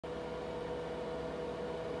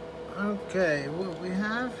Okay, what we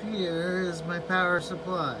have here is my power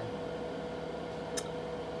supply.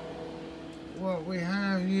 What we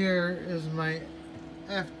have here is my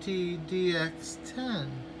Ftdx10,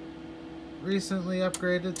 recently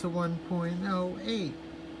upgraded to 1.08.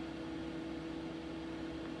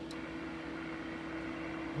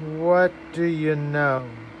 What do you know?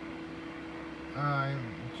 I'm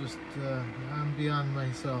beyond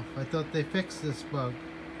myself. I thought they fixed this bug.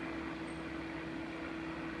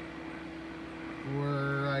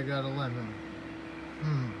 Or I got a lemon.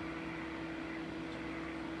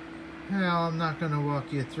 Hell, I'm not going to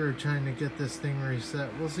walk you through trying to get this thing reset.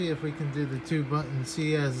 We'll see if we can do the 2-button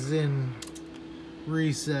CS in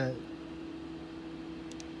reset.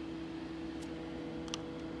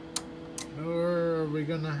 Or are we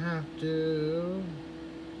going to have to...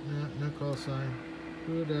 No call sign.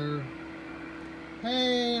 Booter.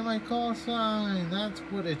 Hey, my call sign! That's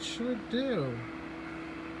what it should do.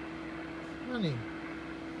 Funny.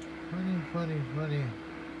 Funny.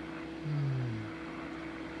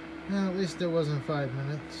 Well, at least it wasn't 5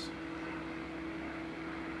 minutes.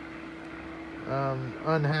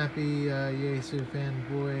 Unhappy Yaesu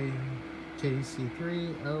fanboy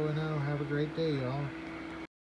KC3. Oh, have a great day, y'all.